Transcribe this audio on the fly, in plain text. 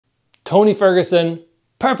Tony Ferguson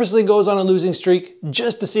purposely goes on a losing streak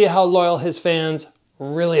just to see how loyal his fans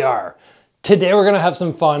really are. Today we're gonna have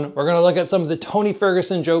some fun. We're gonna look at some of the Tony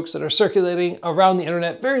Ferguson jokes that are circulating around the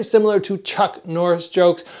internet, very similar to Chuck Norris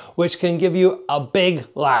jokes, which can give you a big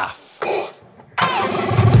laugh.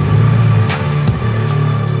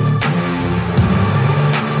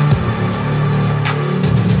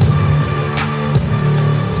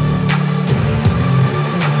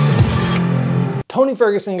 Tony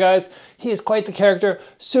Ferguson, guys, he is quite the character.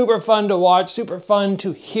 Super fun to watch, super fun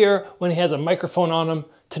to hear when he has a microphone on him.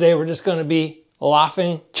 Today we're just gonna be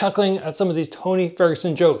laughing, chuckling at some of these Tony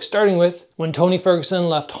Ferguson jokes, starting with when Tony Ferguson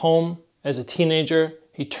left home as a teenager,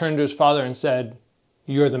 he turned to his father and said,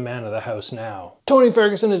 "You're the man of the house now." Tony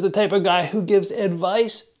Ferguson is the type of guy who gives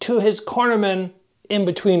advice to his cornermen in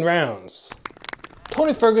between rounds.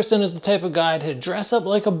 Tony Ferguson is the type of guy to dress up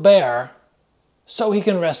like a bear so he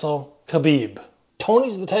can wrestle Khabib.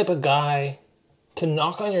 Tony's the type of guy to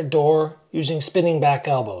knock on your door using spinning back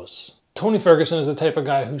elbows. Tony Ferguson is the type of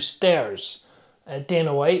guy who stares at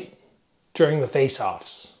Dana White during the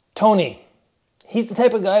face-offs. Tony, he's the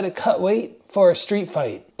type of guy to cut weight for a street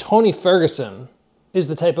fight. Tony Ferguson is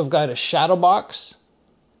the type of guy to shadow box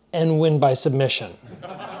and win by submission.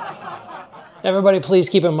 Everybody please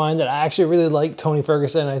keep in mind that I actually really like Tony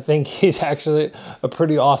Ferguson. I think he's actually a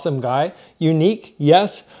pretty awesome guy. Unique,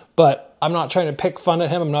 yes, but I'm not trying to pick fun at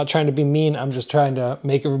him. I'm not trying to be mean. I'm just trying to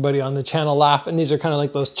make everybody on the channel laugh. And these are kind of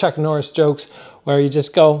like those Chuck Norris jokes where you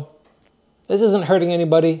just go, this isn't hurting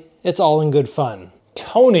anybody. It's all in good fun.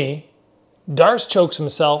 Tony Darce chokes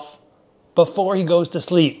himself before he goes to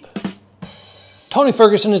sleep. Tony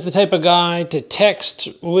Ferguson is the type of guy to text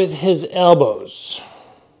with his elbows.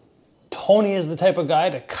 Tony is the type of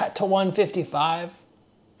guy to cut to 155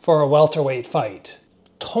 for a welterweight fight.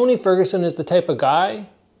 Tony Ferguson is the type of guy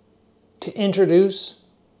to introduce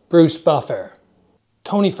Bruce Buffer.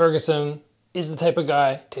 Tony Ferguson is the type of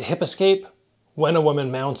guy to hip escape when a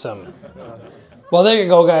woman mounts him. Well, there you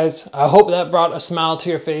go, guys. I hope that brought a smile to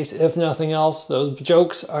your face. If nothing else, those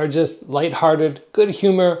jokes are just lighthearted, good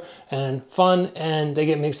humor, and fun, and they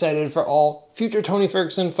get me excited for all future Tony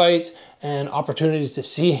Ferguson fights and opportunities to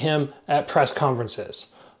see him at press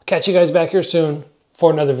conferences. Catch you guys back here soon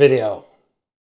for another video.